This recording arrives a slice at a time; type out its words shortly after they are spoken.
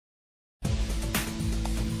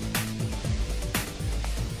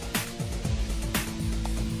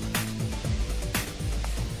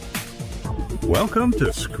Welcome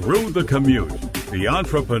to Screw the Commute, the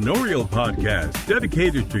entrepreneurial podcast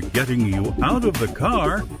dedicated to getting you out of the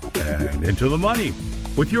car and into the money.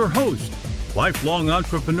 With your host, lifelong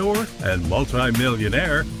entrepreneur and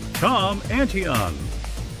multimillionaire, Tom Antion.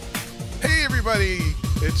 Hey everybody,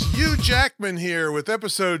 it's Hugh Jackman here with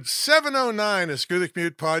episode 709 of Screw the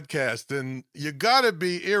Commute podcast. And you gotta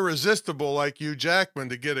be irresistible like Hugh Jackman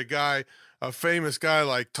to get a famous guy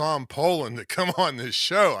like Tom Poland to come on this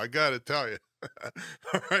show, I gotta tell you.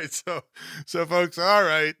 All right, so folks, all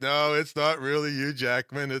right, no, it's not really Hugh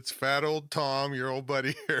Jackman, it's fat old Tom, your old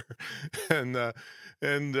buddy here. And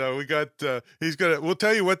we got, we'll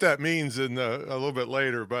tell you what that means in a little bit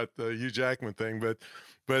later about the Hugh Jackman thing, but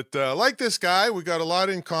like this guy, we got a lot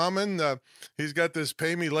in common. He's got this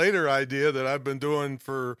pay me later idea that I've been doing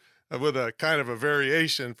with a kind of a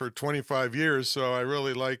variation for 25 years. So I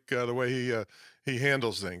really like the way he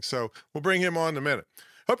handles things. So we'll bring him on in a minute.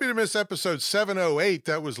 Hope you didn't miss episode 708.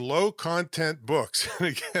 That was low content books. And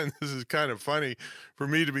again, this is kind of funny for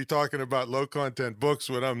me to be talking about low content books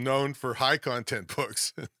when I'm known for high content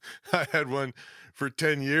books. I had one for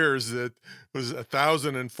 10 years that was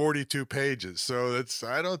 1,042 pages. So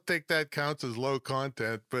I don't think that counts as low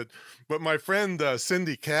content, but my friend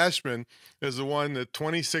Cindy Cashman is the one that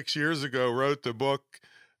 26 years ago wrote the book,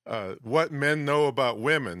 What Men Know About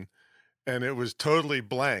Women. And it was totally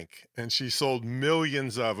blank, and she sold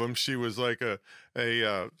millions of them. She was like a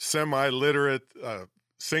semi-literate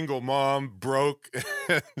single mom, broke,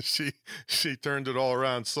 and she turned it all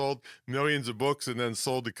around, sold millions of books, and then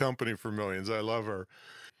sold the company for millions. I love her.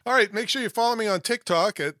 All right, make sure you follow me on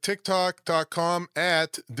TikTok at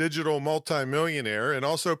tiktok.com/digitalmultimillionaire, and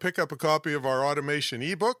also pick up a copy of our automation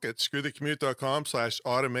ebook at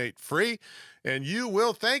screwthecommute.com/automate free, and you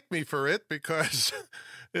will thank me for it because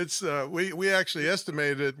it's we actually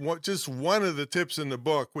estimated just one of the tips in the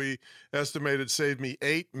book we estimated saved me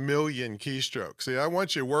 8 million keystrokes. See, I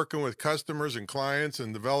want you working with customers and clients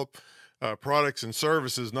and develop products and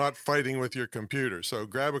services, not fighting with your computer. So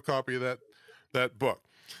grab a copy of that book.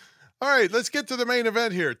 All right, let's get to the main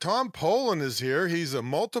event here. Tom Poland is here. He's a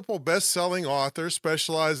multiple best-selling author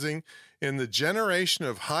specializing in the generation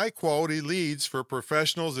of high-quality leads for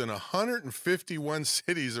professionals in 151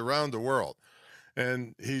 cities around the world.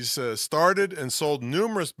 And he's started and sold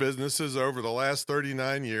numerous businesses over the last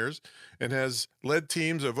 39 years and has led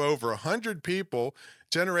teams of over 100 people,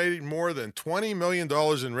 generating more than $20 million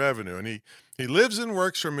in revenue. And he lives and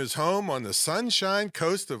works from his home on the Sunshine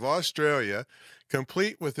Coast of Australia,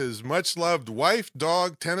 complete with his much-loved wife,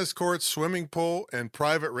 dog, tennis courts, swimming pool, and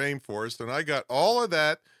private rainforest. And I got all of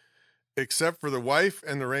that except for the wife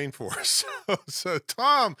and the rainforest. So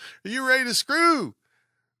Tom, are you ready to screw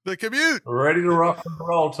the commute? Ready to rock and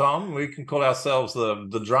roll, Tom. We can call ourselves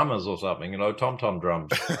the drummers or something, Tom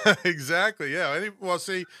drums. Exactly, yeah.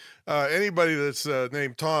 Anybody that's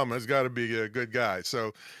named Tom has got to be a good guy.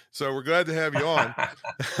 So we're glad to have you on.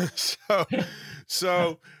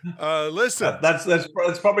 So listen.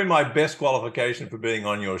 That's probably my best qualification for being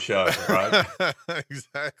on your show, right?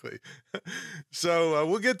 Exactly. So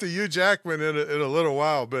we'll get to Hugh Jackman in a little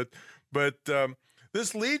while, but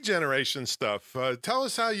this lead generation stuff, tell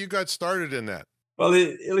us how you got started in that. Well,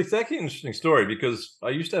 it's actually an interesting story because I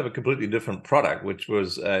used to have a completely different product, which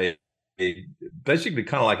was basically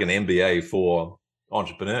kind of like an MBA for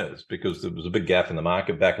entrepreneurs, because there was a big gap in the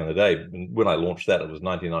market back in the day. When I launched that, it was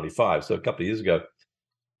 1995, so a couple of years ago.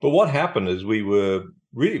 But what happened is we were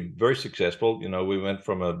really very successful. We went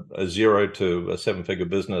from a zero to a seven-figure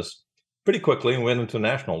business pretty quickly and went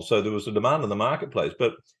international. So there was a demand in the marketplace.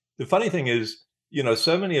 But the funny thing is,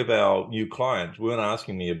 so many of our new clients weren't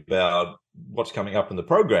asking me about what's coming up in the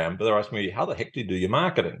program, but they're asking me, how the heck do you do your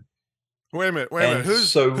marketing? Wait a minute.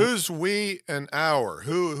 Who's we and our?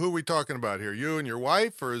 Who are we talking about here? You and your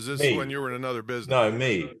wife, or is this me. When you were in another business? No,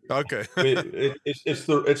 me. Okay. It's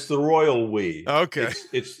the royal we. Okay.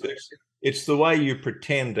 It's the way you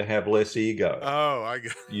pretend to have less ego. Oh, I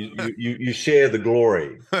got you share the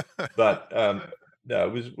glory. But no,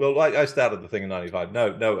 it was I started the thing in 95.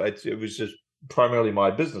 No, it was just primarily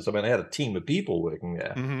my business. I mean, I had a team of people working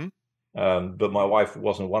there. Mm-hmm. But my wife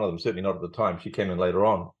wasn't one of them, certainly not at the time. She came in later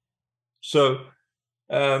on. So,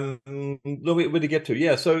 where to get to?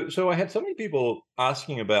 Yeah, so I had so many people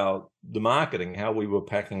asking about the marketing, how we were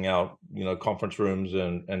packing out, conference rooms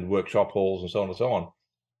and workshop halls and so on and so on.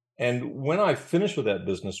 And when I finished with that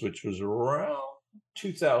business, which was around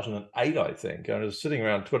 2008, I think, I was sitting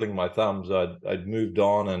around twiddling my thumbs. I'd moved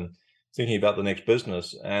on and thinking about the next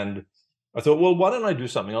business. And I thought, well, why don't I do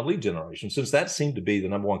something on lead generation, since that seemed to be the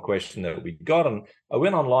number one question that we got. And I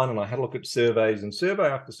went online and I had a look at surveys, and survey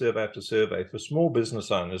after survey after survey for small business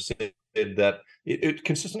owners said that it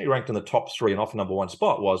consistently ranked in the top 3 and often number 1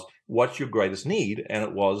 spot was, what's your greatest need? And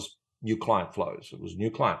it was new client flows. It was new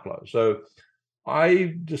client flows. So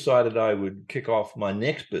I decided I would kick off my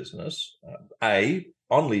next business, A,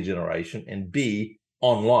 on lead generation, and B,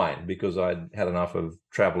 online, because I'd had enough of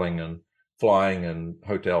traveling and flying and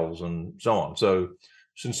hotels and so on. So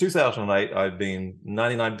since 2008, I've been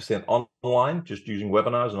 99% online, just using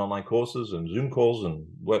webinars and online courses and Zoom calls and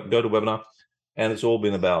GoToWebinar. And it's all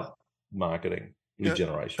been about marketing, lead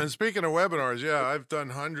generation. And speaking of webinars, yeah, I've done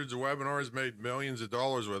hundreds of webinars, made millions of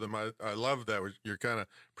dollars with them. I love that. You're kind of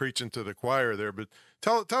preaching to the choir there, but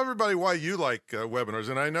tell everybody why you like webinars.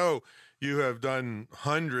 And I know you have done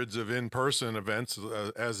hundreds of in-person events,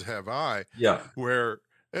 as have I, where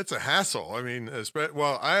it's a hassle. I mean,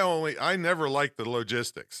 well, I never liked the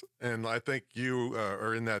logistics, and I think you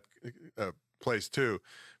are in that place too.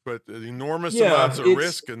 But the enormous amounts of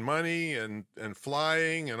risk and money and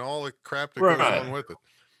flying and all the crap that goes along with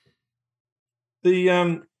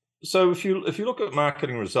it. So if you look at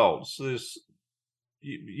marketing results,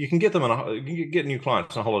 you can get them you can get new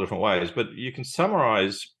clients in a whole lot of different ways, but you can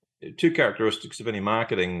summarize 2 characteristics of any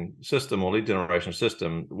marketing system or lead generation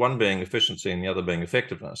system, one being efficiency and the other being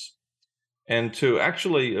effectiveness. And to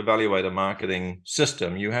actually evaluate a marketing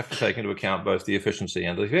system, you have to take into account both the efficiency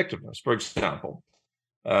and the effectiveness. For example,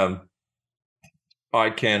 I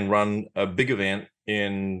can run a big event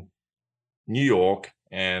in New York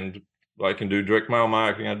and I can do direct mail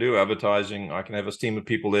marketing, I do advertising, I can have a team of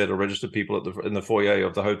people there to register people in the foyer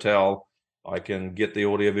of the hotel. I can get the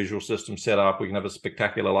audiovisual system set up. We can have a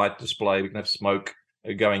spectacular light display. We can have smoke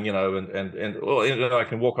going, and I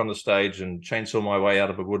can walk on the stage and chainsaw my way out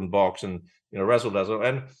of a wooden box and, razzle dazzle.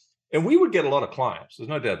 And we would get a lot of clients. There's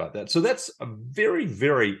no doubt about that. So that's a very,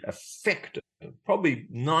 very effective, probably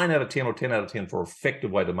 9 out of 10 or 10 out of 10 for effective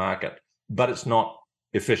way to market, but it's not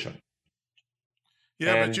efficient.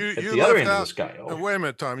 Yeah, and but you the left other end out, of the scale. wait a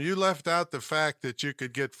minute, Tom, you left out the fact that you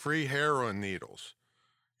could get free heroin needles.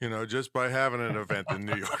 Just by having an event in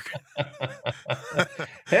New York.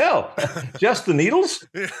 Hell, just the needles?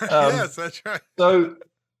 Yes, that's right. So,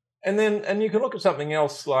 and you can look at something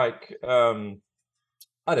else like, I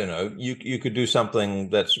don't know, you could do something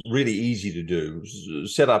that's really easy to do,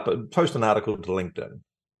 post an article to LinkedIn.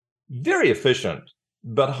 Very efficient,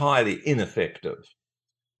 but highly ineffective.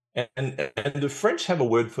 And the French have a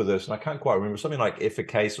word for this, and I can't quite remember, something like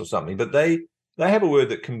efficace or something, but they have a word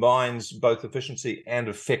that combines both efficiency and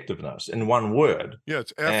effectiveness in one word. Yeah,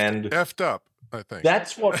 it's effed up, I think.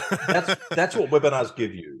 That's what webinars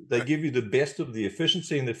give you. They give you the best of the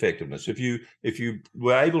efficiency and the effectiveness. If you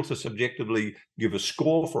were able to subjectively give a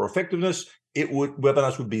score for effectiveness,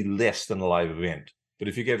 webinars would be less than a live event. But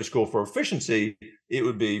if you gave a score for efficiency, it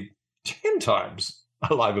would be 10 times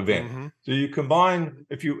a live event. Mm-hmm. So you combine,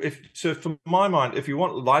 so from my mind, if you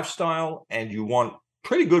want lifestyle and you want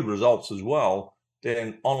pretty good results as well,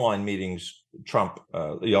 then online meetings trump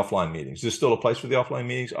the offline meetings. There's still a place for the offline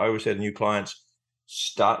meetings. I always had new clients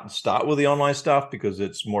start with the online stuff because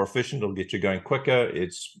it's more efficient. It'll get you going quicker.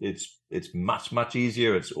 It's much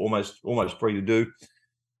easier. It's almost free to do,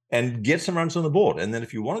 and get some runs on the board. And then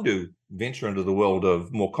if you want to venture into the world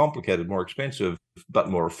of more complicated, more expensive, but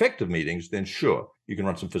more effective meetings, then sure, you can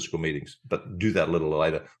run some physical meetings, but do that a little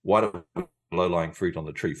later. Why don't low-lying fruit on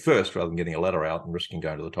the tree first rather than getting a ladder out and risking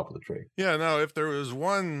going to the top of the tree? Yeah, no, if there was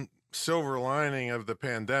one silver lining of the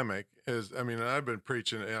pandemic I've been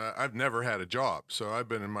preaching, and I've never had a job. So I've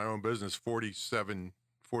been in my own business 47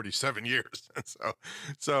 years.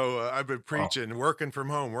 So I've been preaching, working from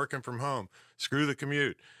home, screw the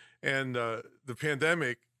commute. And the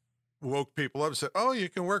pandemic woke people up and said, oh, you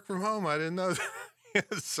can work from home. I didn't know that.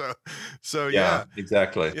 So yeah,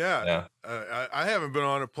 exactly. Yeah. I haven't been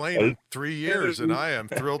on a plane in 3 years, and I am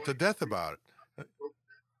thrilled to death about it.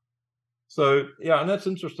 So yeah, and that's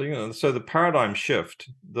interesting. So the paradigm shift,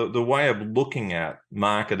 the way of looking at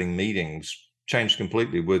marketing meetings changed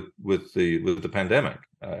completely with the pandemic,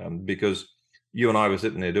 because you and I were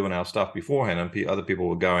sitting there doing our stuff beforehand, and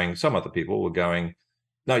some other people were going,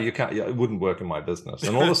 no, you can't. It wouldn't work in my business.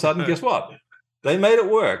 And all of a sudden, guess what? They made it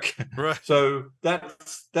work. Right. So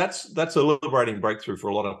that's a liberating breakthrough for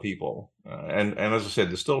a lot of people. And as I said,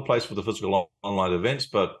 there's still a place for the physical online events,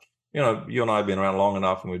 but you and I have been around long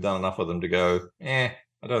enough and we've done enough of them to go,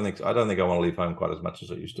 I don't think I want to leave home quite as much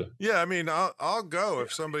as I used to. Yeah, I mean, I'll go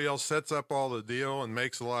if somebody else sets up all the deal and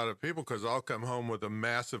makes a lot of people, because I'll come home with a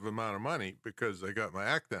massive amount of money because they got my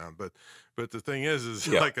act down. But the thing is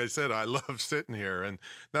Yeah. like I said, I love sitting here. And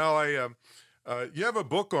now you have a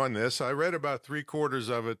book on this. I read about 3/4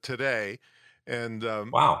 of it today, and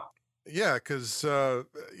Wow. yeah, because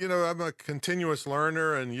I'm a continuous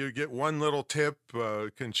learner, and you get one little tip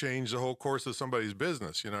can change the whole course of somebody's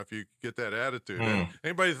business. If you get that attitude, and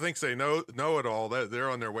anybody that thinks they know it all, that they're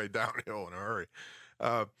on their way downhill in a hurry.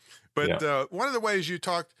 One of the ways you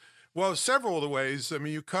talked, well, several of the ways. I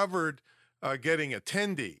mean, you covered getting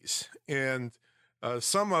attendees, and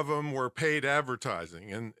some of them were paid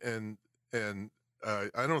advertising, and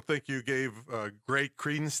I don't think you gave great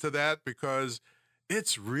credence to that, because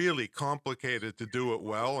it's really complicated to do it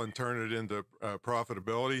well and turn it into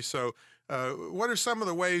profitability. So what are some of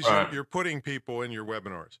the ways you're putting people in your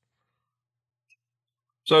webinars?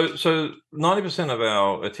 So 90% of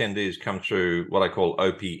our attendees come through what I call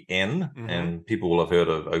OPN, and people will have heard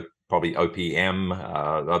of probably OPM,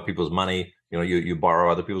 other people's money. You borrow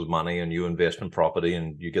other people's money and you invest in property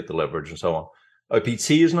and you get the leverage and so on.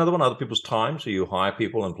 OPT is another one, other people's time. So you hire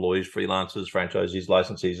people, employees, freelancers, franchisees,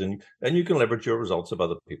 licensees, and you can leverage your results of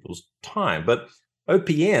other people's time. But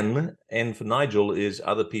OPN, and for Nigel, is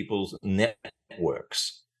other people's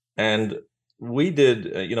networks. And we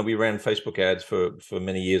did, we ran Facebook ads for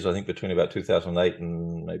many years, I think between about 2008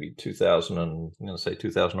 and maybe 2000, and I'm going to say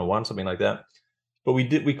 2001, something like that. But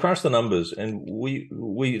we crushed the numbers, and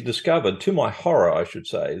we discovered, to my horror, I should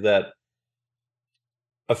say, that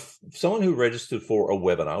someone who registered for a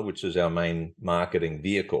webinar, which is our main marketing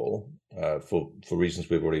vehicle for reasons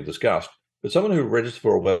we've already discussed, but someone who registered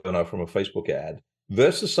for a webinar from a Facebook ad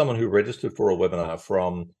versus someone who registered for a webinar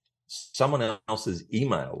from someone else's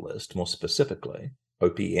email list, more specifically,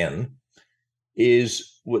 OPN,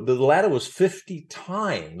 is the latter was 50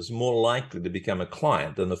 times more likely to become a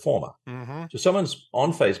client than the former. So someone's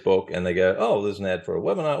on Facebook and they go, oh, there's an ad for a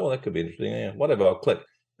webinar. Well, that could be interesting. Yeah, whatever, I'll click.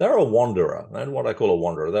 They're a wanderer, and what I call a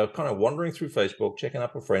wanderer. They're kind of wandering through Facebook, checking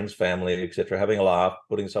up with friends, family, etc., having a laugh,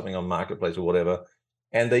 putting something on Marketplace or whatever,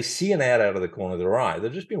 and they see an ad out of the corner of their eye.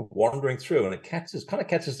 They've just been wandering through, and it kind of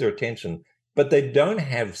catches their attention, but they don't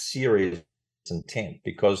have serious intent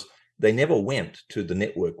because they never went to the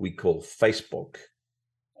network we call Facebook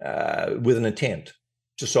with an intent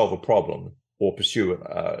to solve a problem or pursue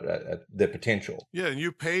their potential. Yeah, and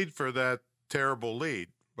you paid for that terrible lead,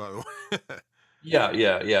 by the way. Yeah.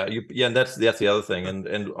 And that's the other thing.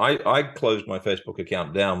 And I closed my Facebook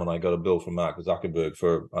account down when I got a bill from Mark Zuckerberg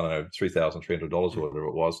for, I don't know, $3,300 or whatever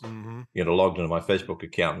it was. Logged into my Facebook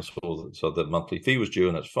account and saw that monthly fee was due,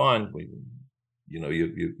 and it's fine.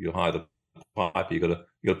 You hire the pipe, you got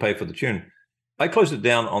to pay for the tune. I closed it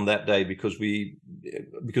down on that day because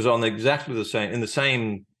on exactly the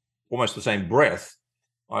same, almost the same breath,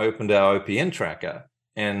 I opened our OPN tracker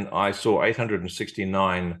and I saw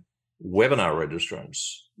 869 webinar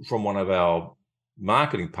registrants from one of our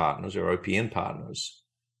marketing partners, our OPN partners,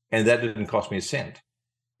 and that didn't cost me a cent.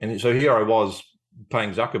 And so here I was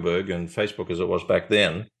paying Zuckerberg and Facebook, as it was back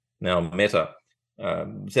then, now Meta,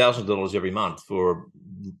 thousands of dollars every month for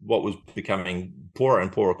what was becoming poorer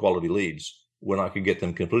and poorer quality leads, when I could get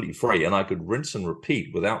them completely free, and I could rinse and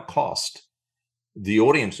repeat without cost the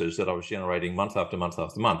audiences that I was generating month after month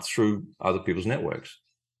after month through other people's networks.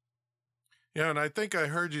 Yeah, and I think I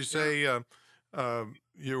heard you say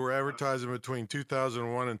you were advertising between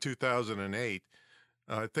 2001 and 2008.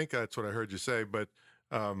 I think that's what I heard you say, but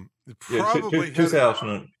probably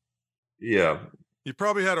 2000. You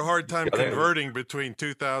probably had a hard time converting between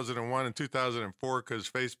 2001 and 2004 because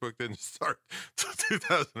Facebook didn't start till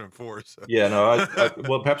 2004. So. Yeah, no,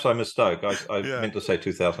 well, perhaps I misspoke. I meant to say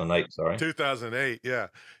 2008. Sorry, 2008. Yeah,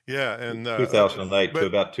 and 2008 to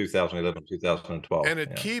about 2011, 2012. And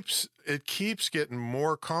it keeps getting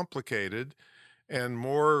more complicated, and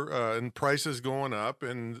more and prices going up,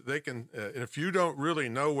 and they can if you don't really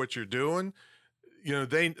know what you're doing,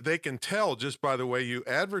 they can tell just by the way you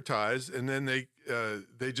advertise, and then they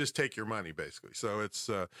just take your money basically. So it's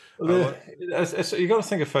you got to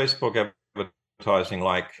think of Facebook advertising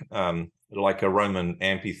like a Roman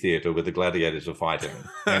amphitheater where the gladiators are fighting.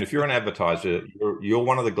 And if you're an advertiser, you're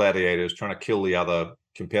one of the gladiators trying to kill the other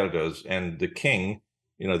competitors, and the king,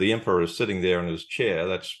 the emperor, is sitting there in his chair.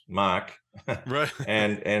 That's Mark. Right.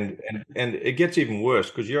 and it gets even worse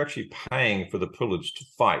because you're actually paying for the privilege to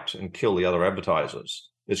fight and kill the other advertisers.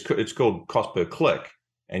 It's called cost per click,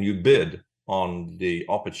 and you bid on the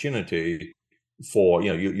opportunity for,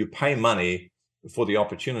 you pay money for the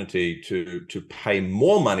opportunity to pay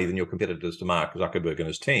more money than your competitors to Mark Zuckerberg and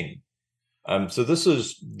his team. So this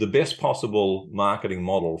is the best possible marketing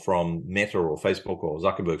model from Meta or Facebook or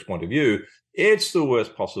Zuckerberg's point of view. It's the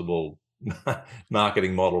worst possible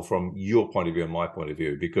marketing model from your point of view and my point of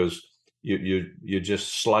view, because you're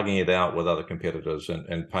just slugging it out with other competitors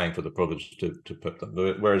and paying for the privilege to put them.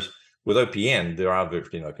 Whereas with OPN, there are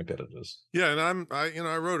virtually no competitors. Yeah, and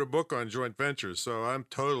I wrote a book on joint ventures, so I'm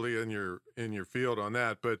totally in your field on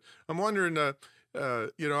that. But I'm wondering,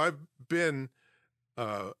 I've been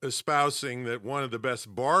espousing that one of the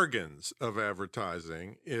best bargains of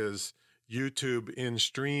advertising is YouTube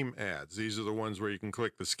in-stream ads. These are the ones where you can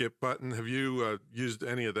click the skip button. Have you used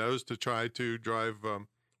any of those to try to drive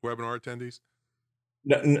webinar attendees?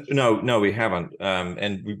 No, we haven't.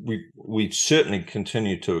 And we certainly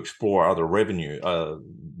continue to explore other revenue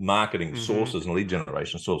marketing sources and lead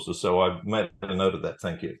generation sources. So I've made a note of that.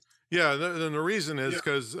 Thank you. Yeah, and the reason is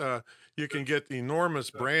because you can get enormous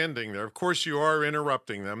branding there. Of course, you are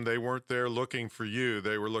interrupting them. They weren't there looking for you.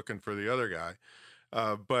 They were looking for the other guy.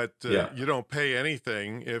 But you don't pay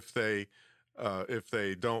anything if they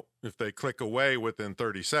click away within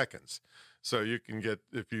 30 seconds. So you can get,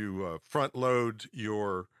 if you front load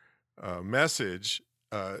your message,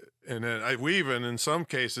 and then we even in some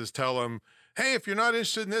cases tell them, hey, if you're not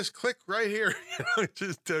interested in this, click right here.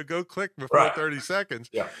 Just go click before 30 seconds,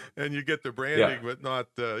 and you get the branding, but not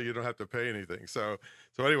you don't have to pay anything. So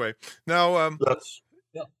anyway, now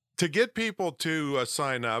to get people to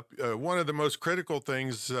sign up, one of the most critical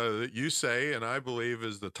things that you say, and I believe,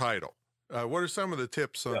 is the title. What are some of the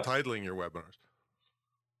tips on titling your webinars?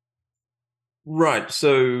 Right.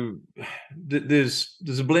 So there's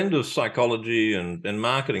a blend of psychology and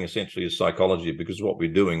marketing essentially is psychology, because what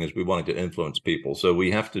we're doing is we're wanting to influence people. So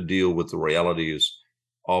we have to deal with the realities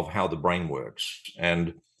of how the brain works.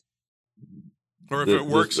 And or if it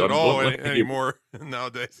works at all anymore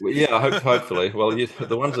nowadays. Yeah, hopefully. Well,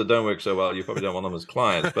 the ones that don't work so well, you probably don't want them as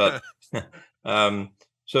clients. But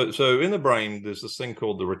So in the brain, there's this thing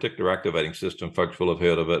called the reticular activating system. Folks will have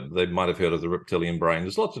heard of it. They might have heard of the reptilian brain.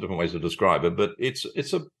 There's lots of different ways to describe it, but it's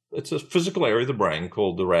a physical area of the brain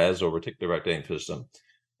called the RAS, or reticular activating system.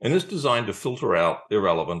 And it's designed to filter out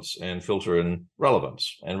irrelevance and filter in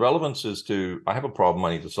relevance. And relevance is I have a problem,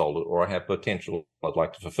 I need to solve it, or I have potential I'd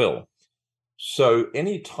like to fulfill. So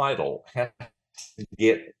any title has to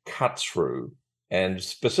get cut through. And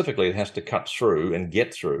specifically, it has to cut through and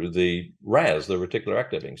get through the RAS, the reticular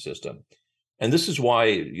activating system. And this is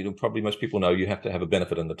why, probably most people know you have to have a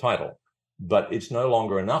benefit in the title. But it's no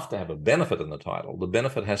longer enough to have a benefit in the title. The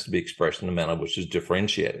benefit has to be expressed in a manner which is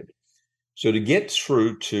differentiated. So to get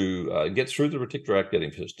through the reticular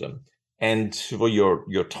activating system, and for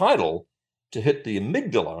your title to hit the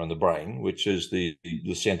amygdala in the brain, which is the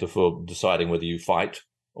center for deciding whether you fight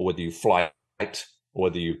or whether you flight or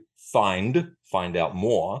whether you find out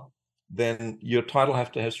more, then your title has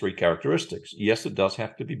to have three characteristics. Yes, it does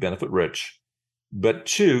have to be benefit rich, but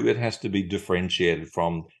two, it has to be differentiated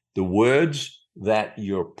from the words that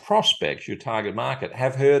your prospects, your target market,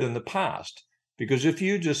 have heard in the past. Because if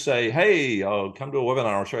you just say, hey, I'll come to a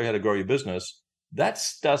webinar, I'll show you how to grow your business, that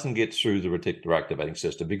doesn't get through the reticular activating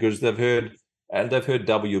system, because they've heard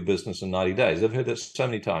double your business in 90 days. They've heard that so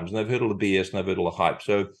many times, and they've heard all the BS and they've heard all the hype.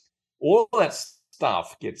 So all that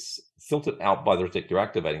stuff gets filtered out by the reticular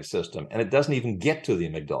activating system, and it doesn't even get to the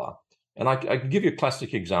amygdala. And I can give you a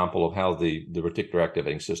classic example of how the reticular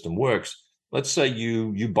activating system works. Let's say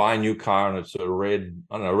you buy a new car and it's a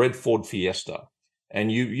red Ford Fiesta,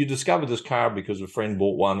 and you discover this car because a friend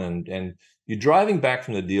bought one, and you're driving back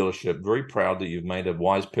from the dealership very proud that you've made a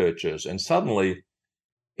wise purchase, and suddenly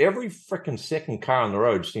every freaking second car on the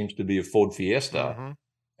road seems to be a Ford Fiesta,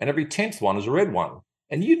 and every 10th one is a red one.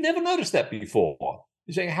 And you'd never noticed that before.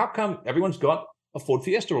 You're saying, how come everyone's got a Ford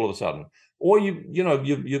Fiesta all of a sudden? Or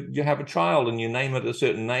you have a child and you name it a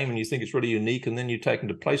certain name and you think it's really unique, and then you take them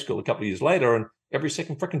to play school a couple of years later and every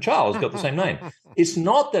second freaking child has got the same name. It's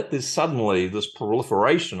not that there's suddenly this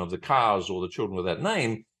proliferation of the cars or the children with that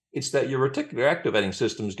name. It's that your reticular activating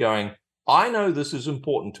system is going, I know this is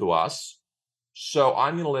important to us, so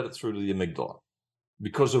I'm going to let it through to the amygdala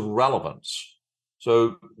because of relevance.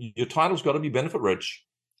 So your title's got to be benefit rich.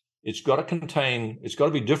 It's got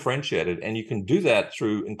to be differentiated, and you can do that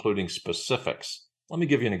through including specifics. Let me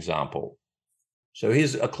give you an example. So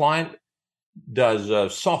here's a client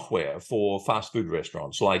does software for fast food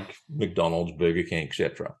restaurants like McDonald's, Burger King,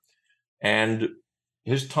 etc. And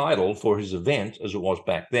his title for his event, as it was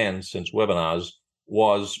back then, since webinars,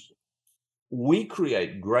 was "We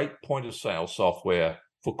create great point of sale software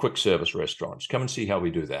for quick service restaurants. Come and see how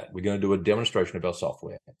we do that. We're going to do a demonstration of our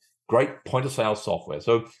software. Great point of sale software."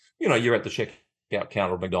 So, you're at the checkout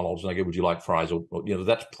counter of McDonald's and they go, "Would you like fries?" Or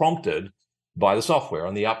that's prompted by the software,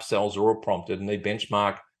 and the upsells are all prompted, and they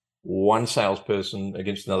benchmark one salesperson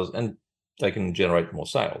against another, and they can generate more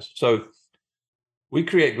sales. So we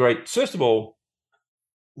create great, first of all,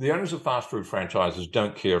 the owners of fast food franchises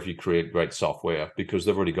don't care if you create great software because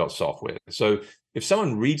they've already got software. So if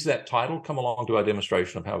someone reads that title, come along to our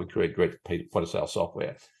demonstration of how we create great point of sale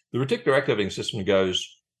software. The reticular activating system goes,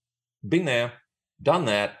 been there, done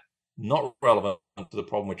that, not relevant to the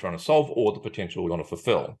problem we're trying to solve or the potential we want to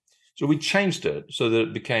fulfill. So we changed it so that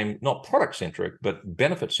it became not product-centric, but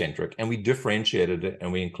benefit-centric, and we differentiated it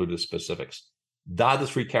and we included specifics. They're the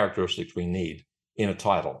three characteristics we need in a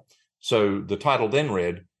title. So the title then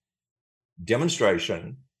read,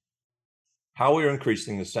 Demonstration, how we're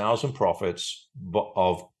increasing the sales and profits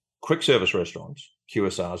of quick service restaurants,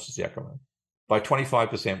 QSRs is the acronym, by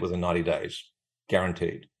 25% within 90 days,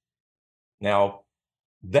 guaranteed. Now,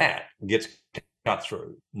 that gets cut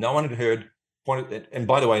through. No one had heard and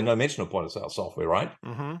by the way, no mention of point of sale software, right?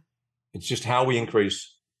 Mm-hmm. It's just how we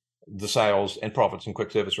increase the sales and profits in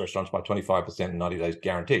quick service restaurants by 25% in 90 days,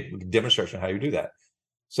 guaranteed. We can demonstration how you do that.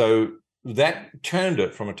 So that turned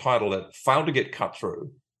it from a title that failed to get cut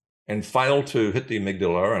through and failed to hit the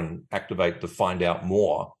amygdala and activate the find out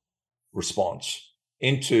more response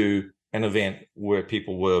into an event where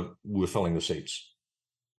people were filling the seats.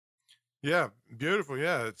 Yeah, beautiful.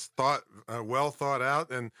 Yeah, it's well thought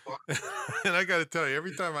out, and and I got to tell you,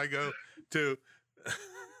 every time I go to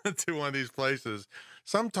to one of these places,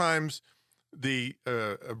 sometimes the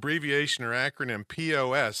abbreviation or acronym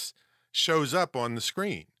POS shows up on the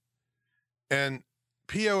screen, and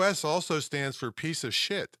POS also stands for piece of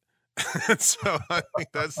shit. So I think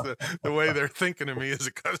that's the way they're thinking of me as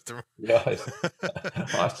a customer. Yeah.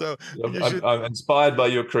 So I'm inspired by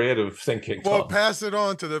your creative thinking, Tom. Well, pass it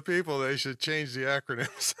on to the people. They should change the acronym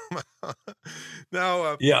somehow.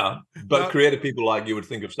 Now, but creative people like you would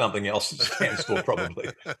think of something else it stands for, probably.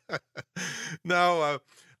 Now,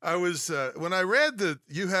 I was when I read that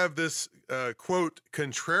you have this quote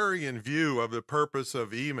contrarian view of the purpose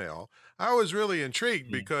of email, I was really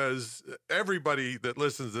intrigued because everybody that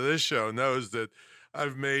listens to this show knows that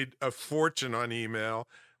I've made a fortune on email.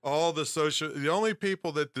 The only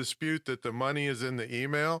people that dispute that the money is in the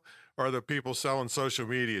email are the people selling social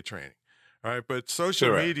media training. All right. But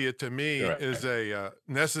social media to me is a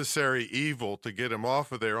necessary evil to get them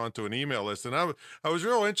off of there onto an email list. And I was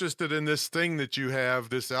real interested in this thing that you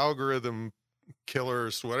have, this algorithm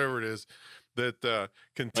killers, whatever it is, that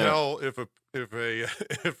can tell if a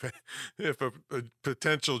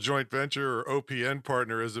potential joint venture or OPN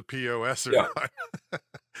partner is a POS or not. I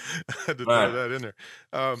had to throw that in there.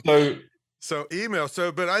 So email.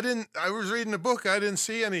 But I was reading a book. I didn't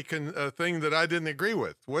see any thing that I didn't agree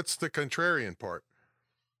with. What's the contrarian part?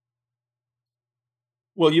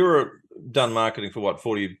 Well, you're done marketing for what,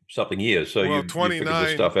 40 something years. So you've figured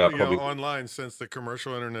this stuff out probably online since the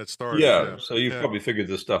commercial internet started. Yeah. So you've probably figured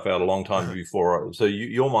this stuff out a long time before. So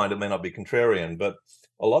your mind, it may not be contrarian, but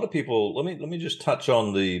a lot of people, let me just touch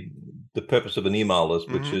on the purpose of an email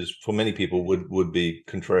list, which is for many people would be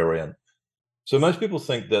contrarian. So most people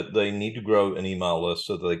think that they need to grow an email list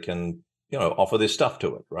so that they can, offer their stuff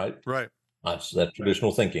to it, right? Right. That's that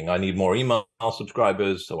traditional thinking. I need more email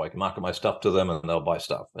subscribers so I can market my stuff to them and they'll buy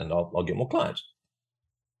stuff and I'll get more clients.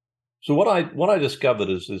 So what I discovered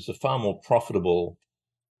is a far more profitable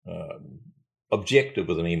objective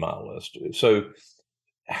with an email list. So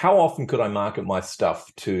how often could I market my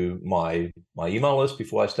stuff to my email list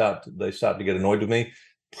before they start to get annoyed with me?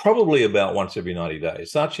 Probably about once every 90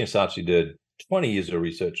 days. Saatchi did 20 years of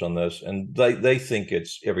research on this, and they think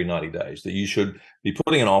it's every 90 days that you should be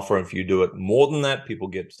putting an offer. And if you do it more than that,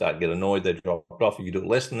 people start to get annoyed. They drop it off. If you do it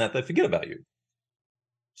less than that, they forget about you.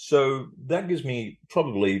 So that gives me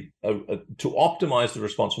probably to optimize the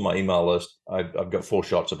response on my email list. I've got 4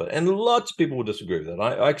 shots of it, and lots of people will disagree with that.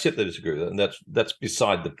 I accept they disagree with it, and that's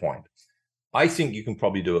beside the point. I think you can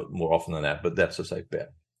probably do it more often than that, but that's a safe bet.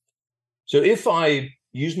 So if I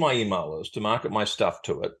use my email list to market my stuff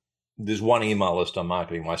to it, there's one email list I'm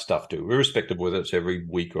marketing my stuff to, irrespective of whether it's every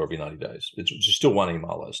week or every 90 days. It's still one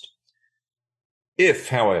email list. If,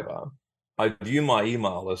 however, I view my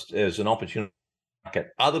email list as an opportunity to market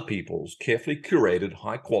other people's carefully curated,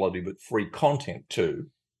 high quality, but free content to,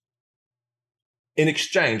 in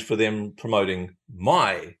exchange for them promoting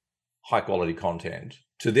my high quality content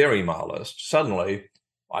to their email list, suddenly,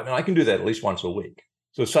 I can do that at least once a week.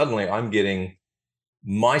 So suddenly I'm getting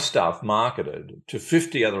my stuff marketed to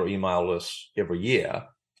 50 other email lists every year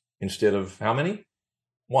instead of how many?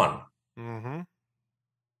 1. Mm-hmm.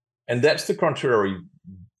 And that's the contrarian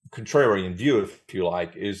view, if you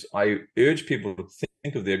like, is I urge people to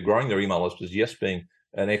think of growing their email list as, yes, being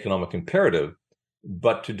an economic imperative,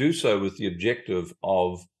 but to do so with the objective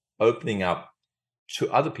of opening up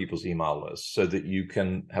to other people's email lists so that you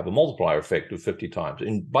can have a multiplier effect of 50 times.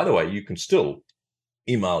 And by the way, you can still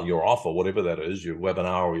email your offer, whatever that is, your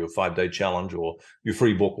webinar or your 5-day challenge or your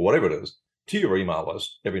free book or whatever it is, to your email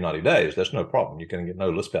list every 90 days. That's no problem. You can get no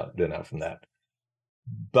list out from that.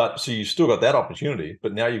 But so you still got that opportunity,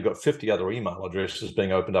 but now you've got 50 other email addresses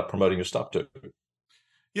being opened up promoting your stuff to.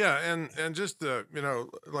 Yeah, and just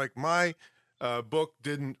like my book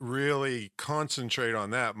didn't really concentrate on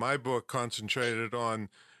that. My book concentrated on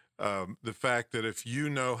the fact that if you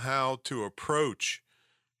know how to approach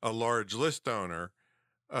a large list owner,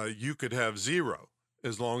 you could have zero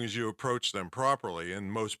as long as you approach them properly.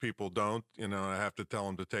 And most people don't. I have to tell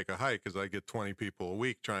them to take a hike because I get 20 people a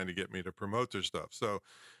week trying to get me to promote their stuff. So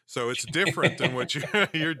it's different than what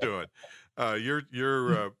you're doing. You're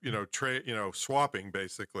swapping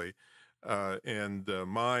basically, and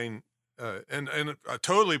mine. And I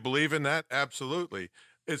totally believe in that. Absolutely.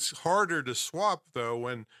 It's harder to swap though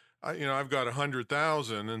when I've got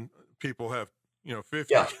 100,000 and people have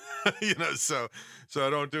 50. Yeah. So I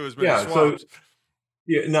don't do as many swaps.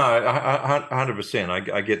 No,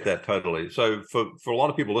 100%. I get that totally. So for a lot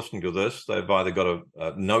of people listening to this, they've either got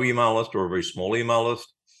a no email list or a very small email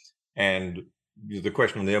list, and the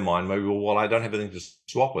question in their mind maybe, well, I don't have anything to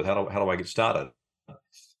swap with. How do I get started?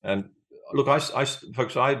 And look,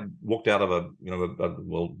 folks, I walked out of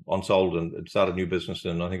unsold and started a new business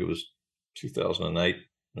in, I think it was 2008.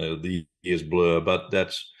 The years blur, but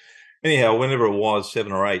that's anyhow. Whenever it was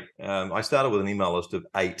 7 or 8, I started with an email list of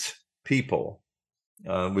 8 people.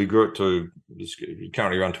 We grew it to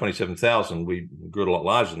currently around 27,000. We grew it a lot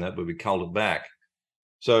larger than that, but we culled it back.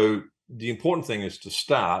 So the important thing is to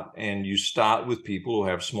start, and you start with people who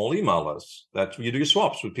have small email lists. That's when you do your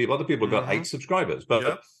swaps with people. Other people have got 8 subscribers,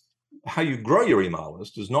 but how you grow your email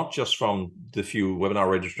list is not just from the few webinar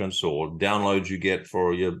registrants or downloads you get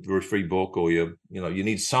for your free book, or you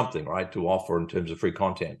need something, right, to offer in terms of free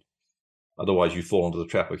content. Otherwise, you fall into the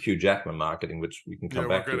trap of Hugh Jackman marketing, which we can come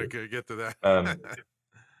back to. We're going to get to that.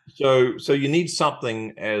 So you need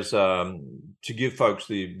something as to give folks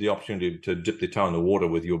the opportunity to dip their toe in the water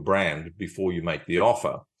with your brand before you make the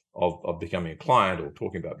offer of becoming a client or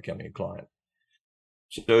talking about becoming a client.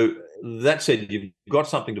 So that said, you've got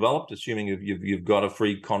something developed, assuming you've got a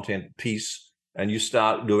free content piece, and you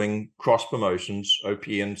start doing cross promotions,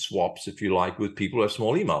 OPN swaps, if you like, with people who have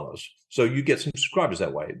small email lists. So you get some subscribers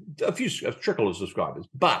that way, a trickle of subscribers.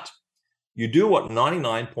 But you do what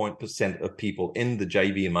 99% of people in the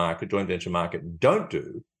JV market, joint venture market, don't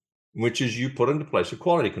do, which is you put into place a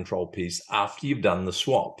quality control piece after you've done the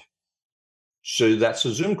swap. So that's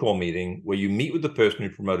a Zoom call meeting where you meet with the person who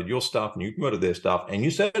promoted your stuff and you promoted their stuff, and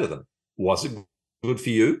you say to them, was it good for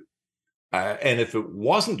you? And if it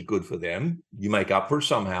wasn't good for them, you make up for it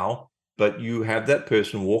somehow, but you have that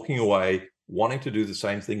person walking away wanting to do the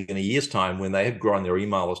same thing in a year's time when they have grown their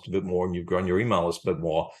email list a bit more and you've grown your email list a bit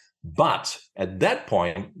more. But at that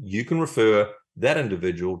point, you can refer that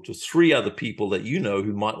individual to 3 other people that you know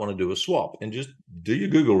who might want to do a swap, and just do your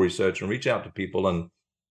Google research and reach out to people and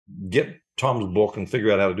get Tom's book and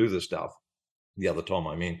figure out how to do this stuff. The other Tom,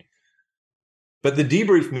 I mean. But the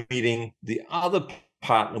debrief meeting, the other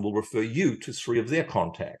partner will refer you to 3 of their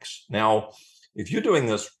contacts. Now, if you're doing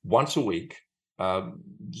this once a week,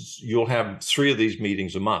 you'll have 3 of these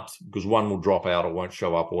meetings a month, because one will drop out or won't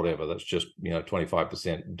show up or whatever. That's just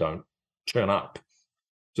 25% don't turn up.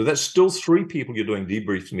 So that's still 3 people you're doing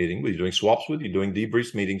debriefs meeting with, you're doing swaps with, you're doing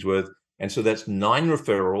debriefs meetings with. And so that's 9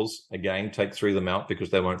 referrals. Again, take 3 of them out because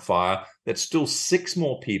they won't fire. That's still 6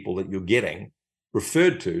 more people that you're getting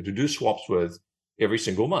referred to do swaps with every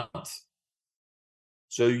single month.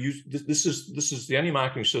 So this is the only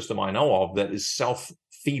marketing system I know of that is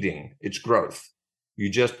self-feeding its growth. You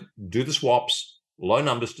just do the swaps, low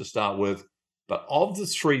numbers to start with, but of the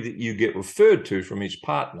 3 that you get referred to from each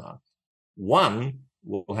partner, 1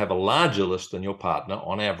 will have a larger list than your partner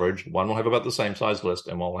on average. 1 will have about the same size list,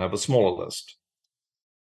 and 1 will have a smaller list.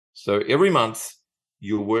 So every month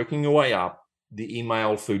you're working your way up the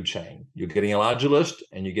email food chain. You're getting a larger list,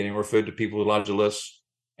 and you're getting referred to people with larger lists,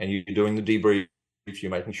 and you're doing the debrief.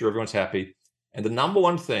 You're making sure everyone's happy. And the number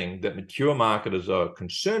one thing that mature marketers are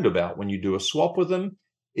concerned about when you do a swap with them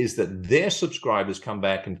is that their subscribers come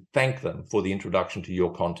back and thank them for the introduction to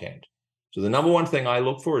your content. So the number one thing I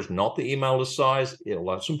look for is not the email list size.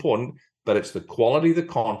 That's important, but it's the quality of the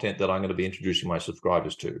content that I'm going to be introducing my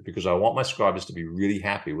subscribers to, because I want my subscribers to be really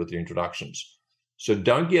happy with the introductions. So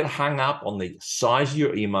don't get hung up on the size of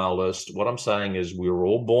your email list. What I'm saying is we were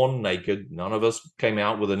all born naked. None of us came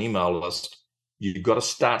out with an email list. you've got to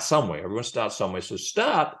start somewhere. Everyone starts somewhere. So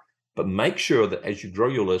start, but make sure that as you grow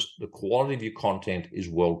your list, the quality of your content is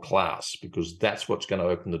world-class, because that's what's going to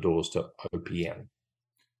open the doors to OPM.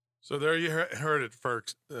 So there you heard it,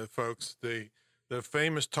 folks. The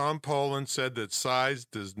famous Tom Poland said that size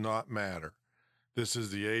does not matter. This is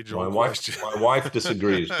the age-old question. My wife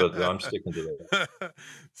disagrees, but I'm sticking to that.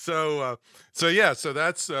 So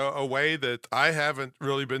that's a way that I haven't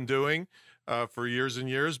really been doing for years and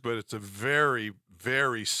years, but it's a very,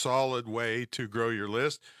 very solid way to grow your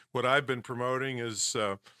list. What I've been promoting is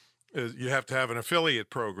you have to have an affiliate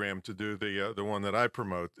program to do the one that I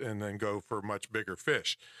promote, and then go for much bigger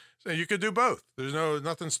fish. So you could do both. There's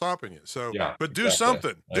nothing stopping you. So, yeah, but do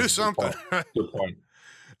something. Do something. Good point.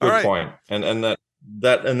 Good point. And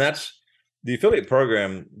that's the affiliate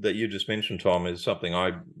program that you just mentioned, Tom, is something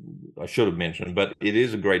I should have mentioned, but it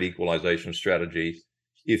is a great equalization strategy.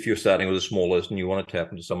 If you're starting with a small list and you want to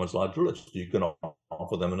tap into someone's larger list, you can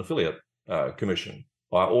offer them an affiliate commission,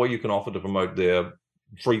 or you can offer to promote their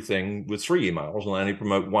free thing with 3 emails and only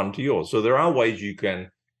promote 1 to yours. So there are ways you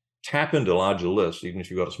can tap into larger lists, even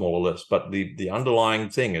if you've got a smaller list. But the underlying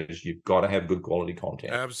thing is you've got to have good quality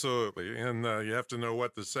content. Absolutely. And you have to know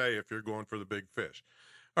what to say if you're going for the big fish.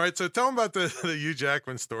 All right. So tell them about the Hugh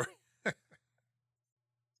Jackman story.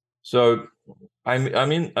 So I'm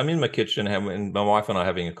in my kitchen, and my wife and I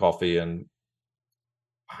having a coffee, and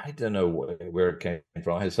I don't know where it came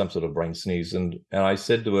from. I had some sort of brain sneeze, and I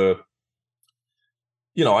said to her,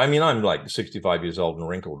 I'm like 65 years old and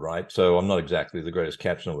wrinkled, right? So I'm not exactly the greatest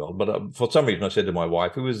catch in the world. But for some reason, I said to my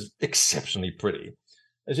wife, who was exceptionally pretty,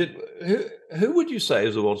 I said, who would you say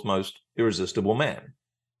is the world's most irresistible man?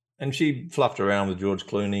 And she fluffed around with George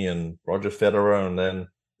Clooney and Roger Federer,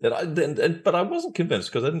 but I wasn't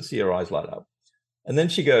convinced because I didn't see her eyes light up. And then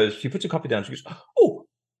she puts her coffee down. She goes, "Oh,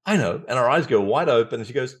 I know." And her eyes go wide open. And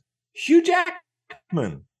she goes, "Hugh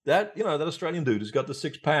Jackman, that Australian dude who's got the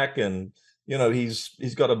 6-pack, and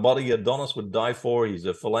he's got a body Adonis would die for. He's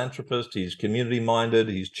a philanthropist. He's community-minded.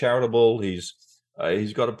 He's charitable. He's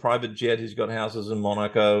got a private jet. He's got houses in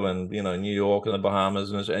Monaco and New York and the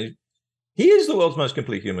Bahamas. And he is the world's most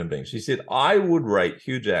complete human being." She said, "I would rate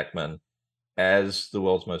Hugh Jackman as the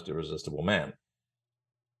world's most irresistible man."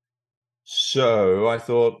 So I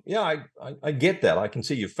thought, yeah, I get that. I can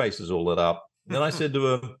see your face is all lit up. And then I said to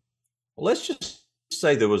her, well, let's just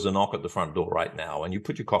say there was a knock at the front door right now, and you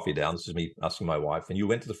put your coffee down. This is me asking my wife, and you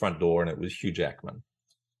went to the front door, and it was Hugh Jackman,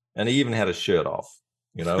 and he even had his shirt off,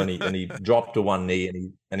 and he dropped to one knee,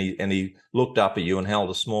 and he looked up at you and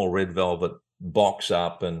held a small red velvet box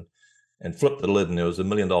up and flipped the lid, and there was $1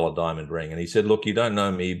 million diamond ring. And he said, "Look, you don't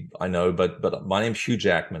know me, I know, but my name's Hugh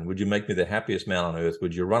Jackman. Would you make me the happiest man on earth?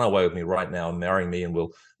 Would you run away with me right now and marry me? And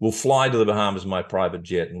we'll fly to the Bahamas in my private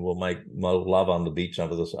jet, and we'll make love on the beach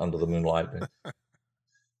under the moonlight."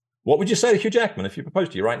 What would you say to Hugh Jackman if he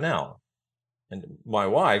proposed to you right now? And my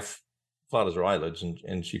wife flutters her eyelids,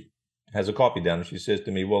 and she has a coffee down, and she says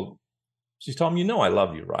to me, "Well," she's, "Tom, I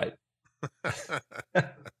love you, right?"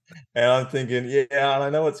 And I'm thinking, yeah, and I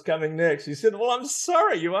know what's coming next. She said, "Well, I'm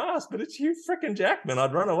sorry you asked, but it's Hugh frickin' Jackman.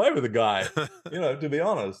 I'd run away with the guy, to be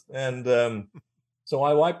honest." And so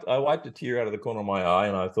I wiped a tear out of the corner of my eye,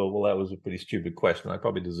 and I thought, well, that was a pretty stupid question. I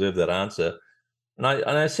probably deserved that answer. And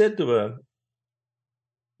I said to her,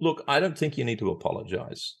 "Look, I don't think you need to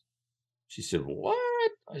apologize." She said, "What?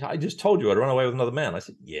 I just told you I'd run away with another man." I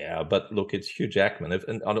said, "Yeah, but look, it's Hugh Jackman.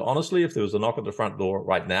 And honestly, if there was a knock at the front door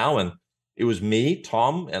right now, and it was me,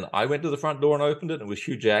 Tom, and I went to the front door and opened it, and it was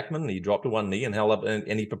Hugh Jackman, and he dropped to one knee and held up,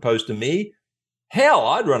 and he proposed to me, hell,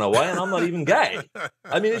 I'd run away, and I'm not even gay.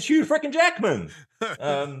 I mean, it's Hugh frickin' Jackman.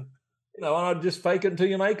 And I'd just fake it until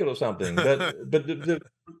you make it or something." But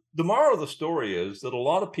the moral of the story is that a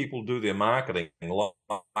lot of people do their marketing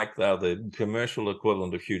like they're the commercial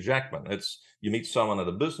equivalent of Hugh Jackman. It's, you meet someone at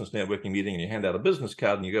a business networking meeting, and you hand out a business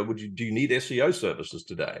card, and you go, do you need SEO services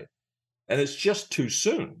today? And it's just too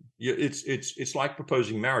soon. It's like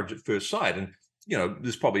proposing marriage at first sight. And,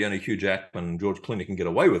 there's probably only Hugh Jackman and George Clooney can get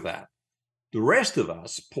away with that. The rest of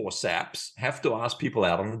us, poor saps, have to ask people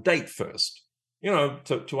out on a date first,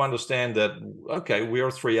 to understand that, okay, we are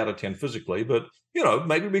a 3 out of 10 physically, but,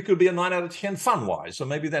 maybe we could be a 9 out of 10 fun-wise. So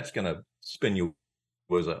maybe that's going to spin you.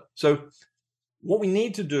 So what we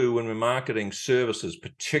need to do when we're marketing services,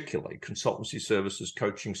 particularly consultancy services,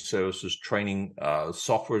 coaching services, training,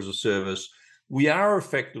 software as a service, we are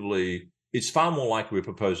effectively, it's far more like we're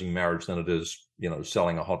proposing marriage than it is,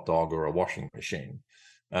 selling a hot dog or a washing machine.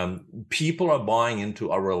 People are buying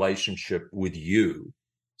into a relationship with you.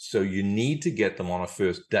 So you need to get them on a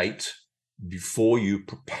first date before you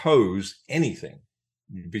propose anything.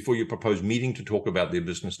 before you propose meeting to talk about their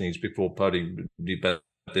business needs, before putting about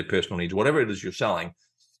their personal needs, whatever it is you're selling,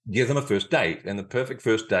 give them a first date. And the perfect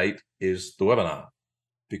first date is the webinar,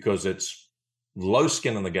 because it's low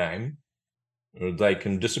skin in the game. They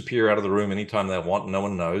can disappear out of the room anytime they want. No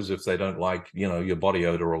one knows if they don't like, your body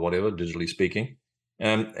odor or whatever, digitally speaking.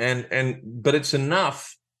 But it's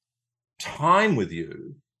enough time with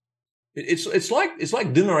you. It's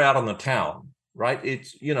like dinner out on the town, right?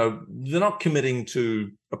 It's, they're not committing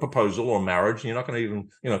to a proposal or marriage. You're not going to even,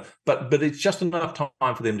 but it's just enough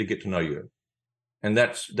time for them to get to know you. And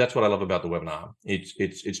that's what I love about the webinar.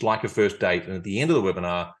 It's like a first date. And at the end of the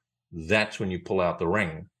webinar, that's when you pull out the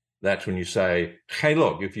ring. That's when you say, hey,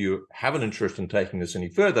 look, if you have an interest in taking this any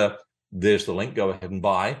further, there's the link, go ahead and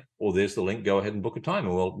buy, or there's the link, go ahead and book a time,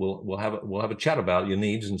 and we'll have a chat about your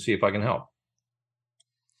needs and see if I can help.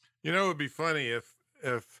 It would be funny if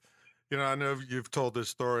I know you've told this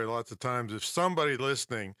story lots of times. If somebody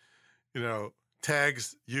listening,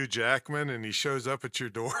 tags Hugh Jackman and he shows up at your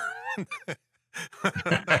door.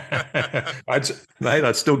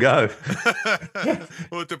 I'd still go.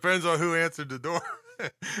 Well, it depends on who answered the door,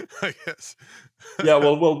 I guess. Yeah,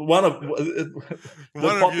 well, one of the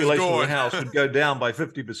population of the house would go down by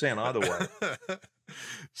 50% either way.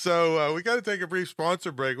 So we got to take a brief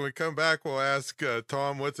sponsor break. When we come back, we'll ask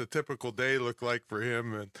Tom what's a typical day look like for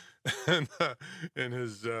him and in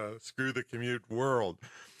his Screw the Commute world.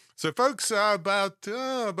 So, folks, about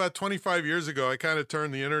 25 years ago, I kind of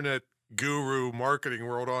turned the internet guru marketing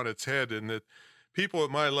world on its head, and that people at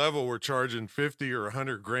my level were charging 50 or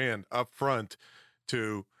 100 grand up front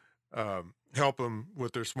to help them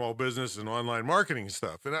with their small business and online marketing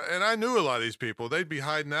stuff. And I knew a lot of these people. They'd be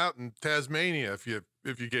hiding out in Tasmania if you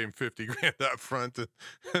gave them 50 grand up front,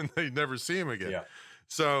 and they'd never see them again. Yeah.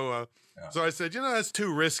 So I said, that's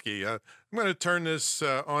too risky. I'm going to turn this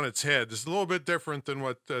on its head. This is a little bit different than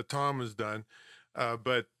what Tom has done,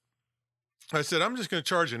 but I said, I'm just going to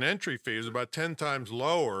charge an entry fee. It was about 10 times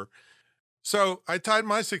lower. So I tied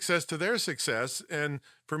my success to their success. And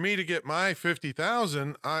for me to get my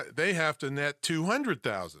 50,000, they have to net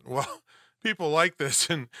 200,000. Well, people like this,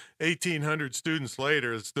 and 1,800 students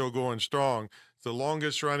later, it's still going strong. It's the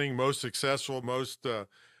longest running, most successful, most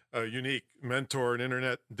unique mentor and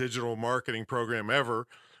internet digital marketing program ever.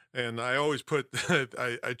 And I always put,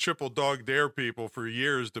 I triple dog dare people for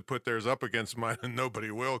years to put theirs up against mine, and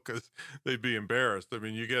nobody will, because they'd be embarrassed. I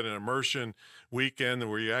mean, you get an immersion weekend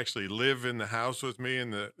where you actually live in the house with me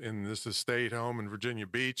in this estate home in Virginia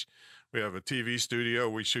Beach. We have a TV studio.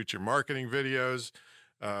 We shoot your marketing videos.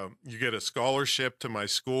 You get a scholarship to my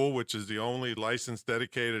school, which is the only licensed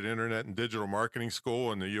dedicated internet and digital marketing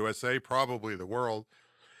school in the USA, probably the world.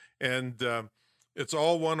 And it's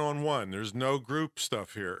all one-on-one. There's no group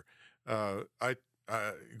stuff here.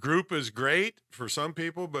 Group is great for some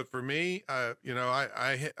people, but for me, I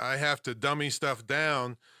have to dummy stuff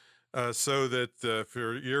down so that if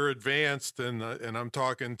you're advanced and I'm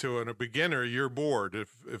talking to a beginner, you're bored.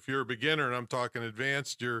 If you're a beginner and I'm talking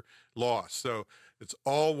advanced, you're lost. So it's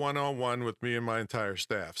all one-on-one with me and my entire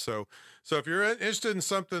staff. So if you're interested in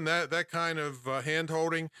something that kind of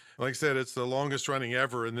hand-holding, like I said, it's the longest running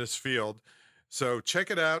ever in this field. So check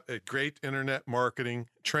it out at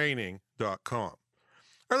greatinternetmarketingtraining.com. All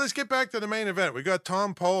right, let's get back to the main event. We got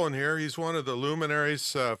Tom Poland here. He's one of the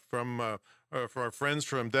luminaries from our friends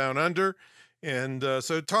from down under. And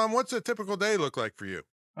so, Tom, what's a typical day look like for you?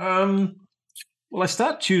 Well, I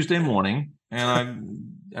start Tuesday morning, and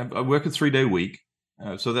I work a 3-day week.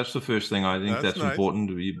 So that's the first thing. I think that's nice. Important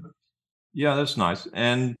to be. Yeah, that's nice.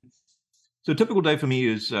 And so a typical day for me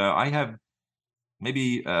is I have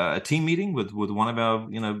maybe a team meeting with one of our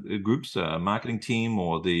groups, marketing team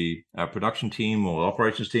or the production team or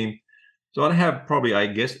operations team. So I'd have probably, I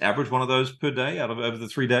guess, average one of those per day over the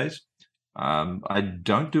 3 days. I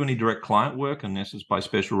don't do any direct client work unless it's by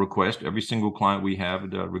special request. Every single client we have,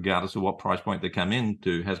 regardless of what price point they come in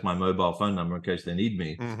to, has my mobile phone number in case they need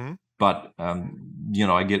me. Mm-hmm. But,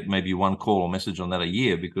 I get maybe one call or message on that a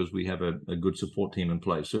year because we have a good support team in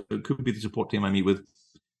place. So it could be the support team I meet with.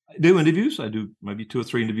 I do interviews. I do maybe 2 or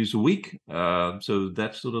 3 interviews a week. So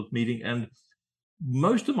that sort of meeting. And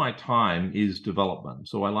most of my time is development.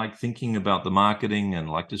 So I like thinking about the marketing and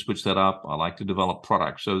like to switch that up. I like to develop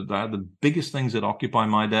products. So they're the biggest things that occupy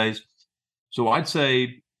my days. So I'd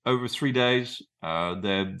say over 3 days,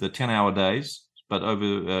 they're the 10-hour days. But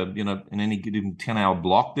over, in any given 10-hour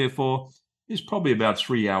block, therefore, is probably about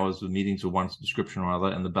 3 hours of meetings of one description or other.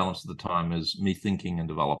 And the balance of the time is me thinking and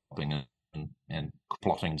developing and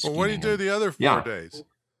plotting. Well, what do you do the other 4 days?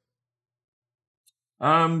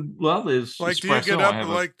 Well, there's Like, do you espresso. get I up, have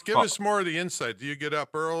a like, give us more of the insight. Do you get up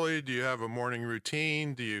early? Do you have a morning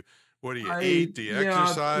routine? What do you eat? Do you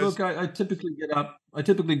exercise? Look, I typically get up. I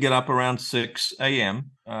typically get up around 6 a.m.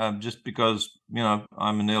 Just because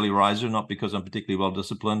I'm an early riser, not because I'm particularly well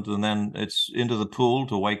disciplined. And then it's into the pool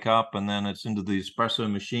to wake up, and then it's into the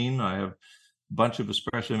espresso machine. I have a bunch of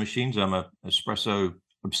espresso machines. I'm a espresso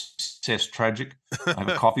obsessed tragic. I have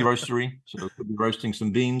a coffee roastery, so I could be roasting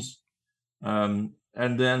some beans. And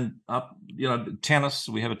then up, tennis.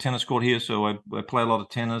 We have a tennis court here, so I play a lot of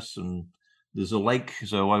tennis, and there's a lake,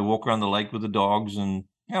 so I walk around the lake with the dogs, and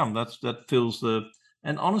that fills the.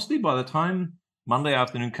 And honestly, by the time Monday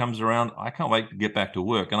afternoon comes around, I can't wait to get back to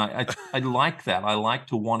work, and I like that. I like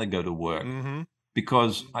to want to go to work Mm-hmm.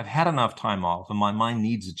 because I've had enough time off, and my mind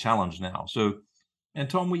needs a challenge now. So, and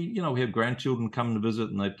Tom, we have grandchildren come to visit,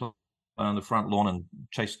 and they play on the front lawn and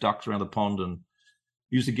chase ducks around the pond and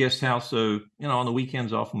use the guest house. So, on the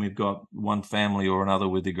weekends, often we've got one family or another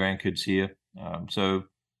with the grandkids here.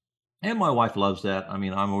 And my wife loves that. I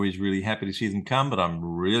mean, I'm always really happy to see them come, but I'm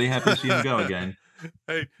really happy to see them go again.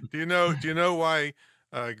 Hey, do you know why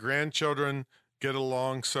grandchildren get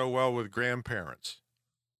along so well with grandparents?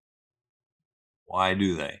 Why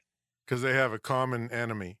do they? Because they have a common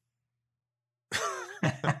enemy.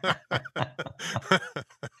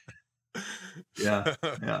 Yeah,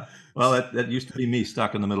 yeah. Well, that used to be me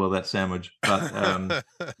stuck in the middle of that sandwich. But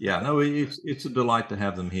no, it's a delight to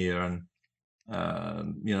have them here, and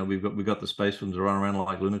we've got the space for them to run around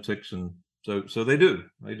like lunatics, and so they do.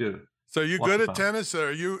 So you Lots good of at fun. tennis?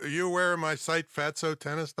 Are you aware of my site,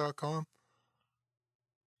 fatsotennis.com?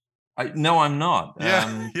 No, I'm not.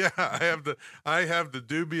 Yeah, yeah. I have the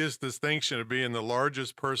dubious distinction of being the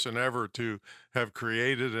largest person ever to have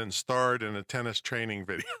created and starred in a tennis training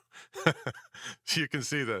video. You can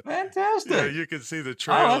see Fantastic. yeah, you can see the I'll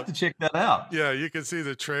trailer. have to check that out. Yeah, you can see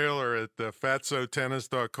the trailer at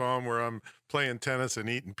fatsotennis.com where I'm playing tennis and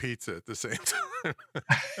eating pizza at the same time.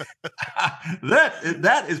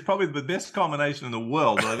 That is probably the best combination in the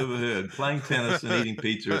world that I've ever heard. Playing tennis and eating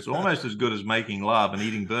pizza. It's almost as good as making love and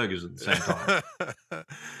eating burgers at the same time.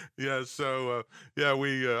 Yeah, so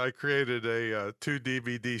I created a 2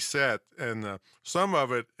 DVD set, and some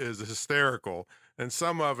of it is hysterical, and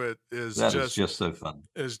some of it is That is just so fun.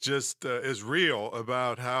 is real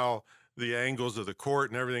about how the angles of the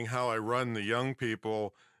court and everything, how I run the young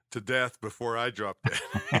people to death before I drop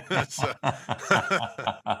dead. So,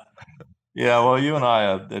 Yeah, well, you and I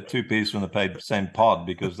are two peas from the same pod,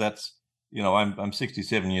 because that's, I'm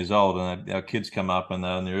 67 years old, and our kids come up and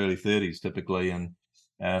they're in their early 30s typically, and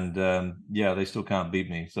they still can't beat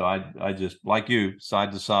me. So I just, like you,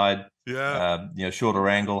 side to side, yeah, shorter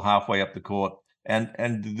angle, halfway up the court, and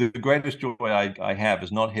the greatest joy I have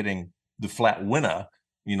is not hitting the flat winner,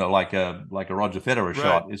 like a Roger Federer right.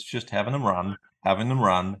 shot. It's just having them run,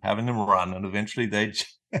 and eventually they.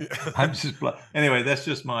 I'm just anyway. That's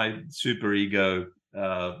just my super ego,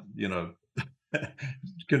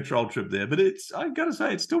 control trip there. But I got to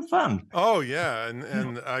say, it's still fun. Oh yeah,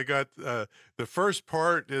 and I got the first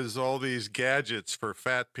part is all these gadgets for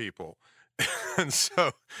fat people, and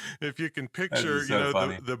so if you can picture, So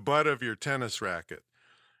funny. the butt of your tennis racket,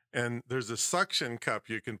 and there's a suction cup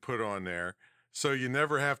you can put on there, so you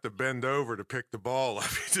never have to bend over to pick the ball up.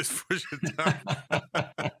 You just push it down.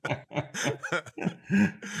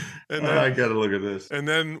 And then, I got to look at this. And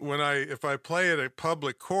then if I play at a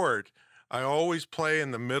public court, I always play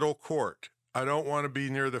in the middle court. I don't want to be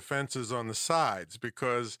near the fences on the sides,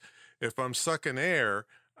 because if I'm sucking air,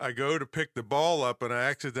 I go to pick the ball up and I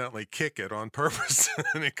accidentally kick it on purpose,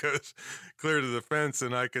 and it goes clear to the fence,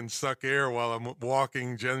 and I can suck air while I'm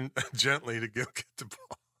walking gently to go get the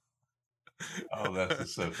ball. Oh, that's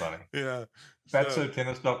just so funny. Yeah.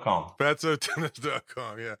 Fatsotennis.com.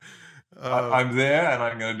 Fatsotennis.com. Yeah. I'm there, and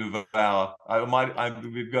I'm going to do the vow.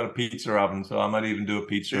 We've got a pizza oven, so I might even do a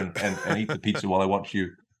pizza and eat the pizza while I watch you.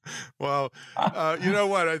 Well, you know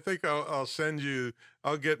what? I think I'll send you.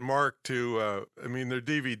 I'll get Mark to. I mean, they're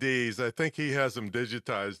DVDs. I think he has them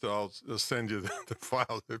digitized. I'll send you the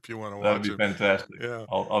file if you want to watch That'd be fantastic. Yeah,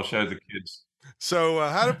 I'll show the kids. So,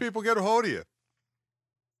 how do people get a hold of you?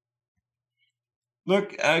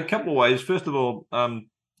 Look, a couple of ways. First of all,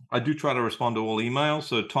 I do try to respond to all emails.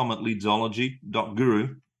 So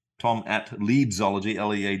tom@leadsology.guru, tom@leadsology,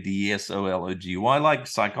 LEADSOLOGY, like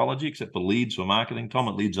psychology, except for leads for marketing,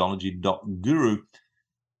 tom@leadsology.guru.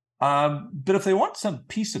 But if they want some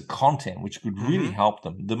piece of content which could really help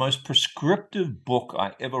them, the most prescriptive book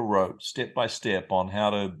I ever wrote, step by step, on how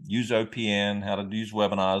to use OPN, how to use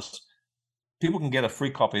webinars, people can get a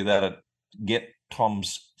free copy of that at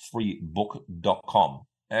gettomsfreebook.com.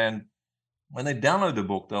 And when they download the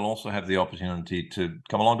book, they'll also have the opportunity to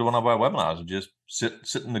come along to one of our webinars and just sit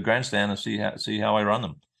in the grandstand and see how I run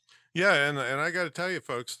them. Yeah, and I got to tell you,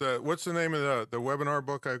 folks, what's the name of the webinar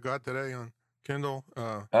book I got today on Kindle?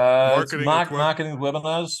 It's Marketing marketing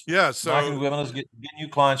webinars. Yeah, so marketing webinars get new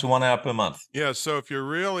clients in 1 hour per month. Yeah, so if you're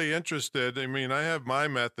really interested, I mean, I have my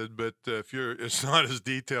method, but it's not as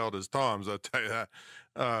detailed as Tom's. I'll tell you that.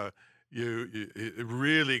 It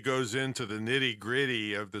really goes into the nitty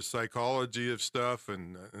gritty of the psychology of stuff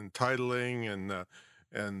and titling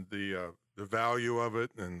and the value of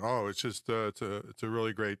it, and it's just it's a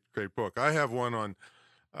really great book. I have one on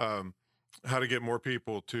how to get more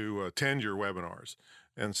people to attend your webinars,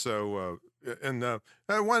 and so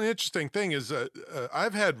one interesting thing is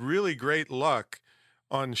I've had really great luck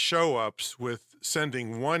on show ups with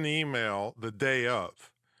sending one email the day of.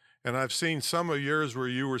 And I've seen some of yours where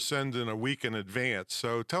you were sending a week in advance.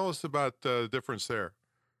 So tell us about the difference there.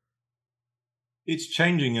 It's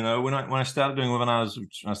changing, when I started doing webinars,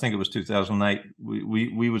 which I think it was 2008,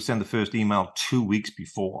 we would send the first email 2 weeks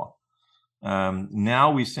before.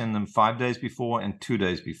 Now we send them 5 days before and 2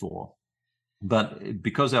 days before. But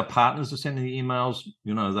because our partners are sending the emails,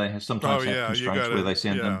 they sometimes have constraints where they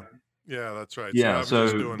send them. Yeah, that's right. Yeah, so I'm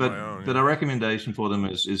just doing my own. But our recommendation for them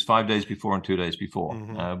is 5 days before and 2 days before.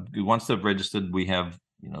 Mm-hmm. Once they've registered, we have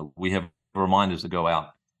reminders that go out.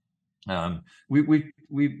 My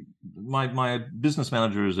business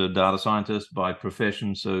manager is a data scientist by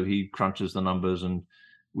profession, so he crunches the numbers, and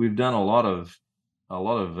we've done a lot of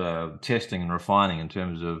testing and refining in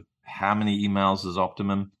terms of how many emails is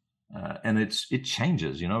optimum. And it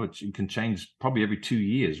changes, it can change probably every 2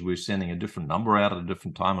 years. We're sending a different number out at a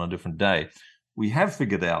different time on a different day. We have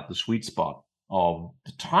figured out the sweet spot of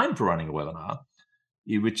the time for running a webinar,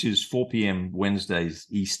 which is 4 p.m. Wednesdays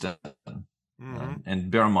Eastern. Mm-hmm. And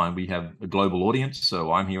bear in mind, we have a global audience.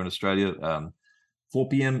 So I'm here in Australia, 4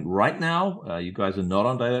 p.m. right now. You guys are not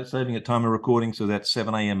on daylight saving at time of recording. So that's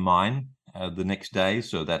 7 a.m. mine the next day.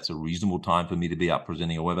 So that's a reasonable time for me to be up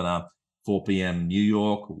presenting a webinar. 4 p.m. New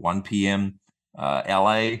York, 1 p.m.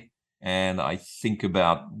 LA, and I think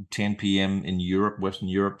about 10 p.m. in Europe, Western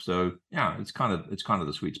Europe. So yeah, it's kind of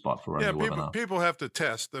the sweet spot for running a webinar. People have to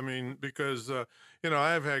test. I mean, because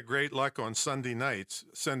I've had great luck on Sunday nights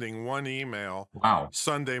sending one email. Wow.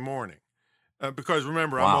 Sunday morning. Because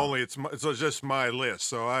remember, wow. It's just my list,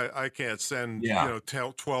 so I can't send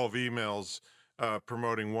 12 emails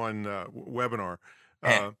promoting one webinar.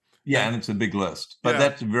 And it's a big list, but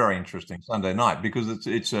that's very interesting Sunday night because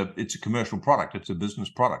it's a commercial product, it's a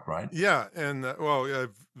business product, right? Yeah, and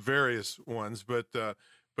various ones, but I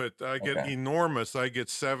get enormous. I get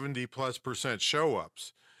 70+% show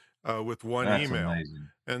ups with one email. Amazing.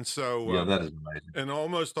 And so that is amazing. And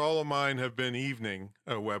almost all of mine have been evening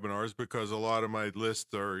webinars because a lot of my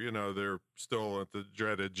lists are they're still at the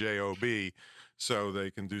dreaded JOB, so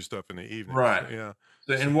they can do stuff in the evening. Right.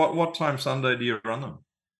 So, and what time Sunday do you run them?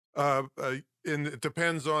 And it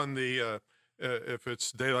depends on the if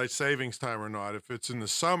it's daylight savings time or not. If it's in the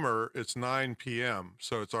summer, it's 9 p.m.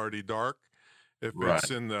 so it's already dark. If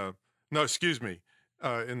it's in the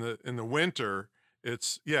in the winter,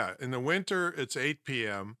 it's in the winter it's 8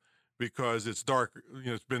 p.m. because it's dark.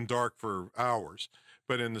 It's been dark for hours.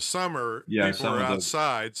 But in the summer, people are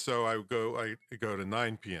outside, so I go to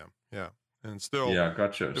 9 p.m. Yeah, and still. Yeah,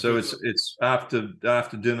 gotcha. So it's after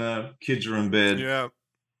dinner, kids are in bed. Yeah.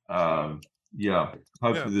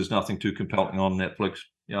 Hopefully there's nothing too compelling on Netflix.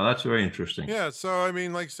 Yeah, that's very interesting. Yeah, so I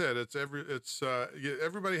mean, like I said,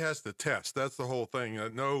 everybody has to test. That's the whole thing.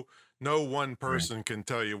 No one person can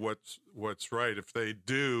tell you what's right. If they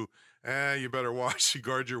do, you better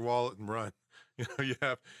guard your wallet and run. You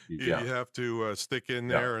have to stick in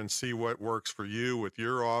there and see what works for you with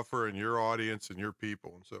your offer and your audience and your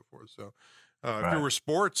people and so forth. So if you were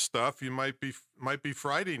sports stuff, you might be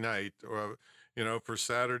Friday night or for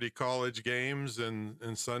Saturday college games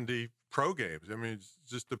and Sunday pro games. I mean, it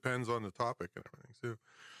just depends on the topic and everything too.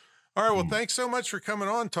 All right. Well, thanks so much for coming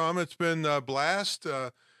on, Tom. It's been a blast.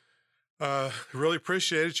 Really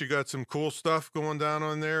appreciate it. You got some cool stuff going down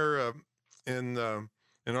on there in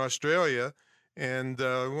Australia. And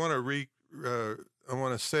I want to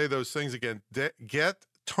say those things again. Get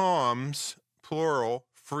Tom's plural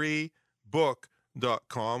free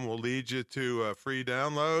book.com will lead you to a free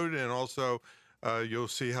download, and also you'll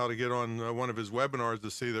see how to get on one of his webinars to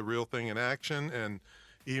see the real thing in action, and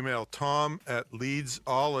email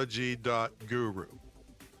tom@leadsology.guru.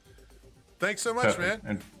 Thanks so much, man.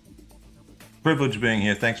 And privilege being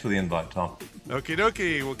here. Thanks for the invite, Tom. Okie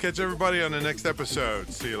dokie. We'll catch everybody on the next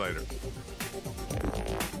episode. See you later.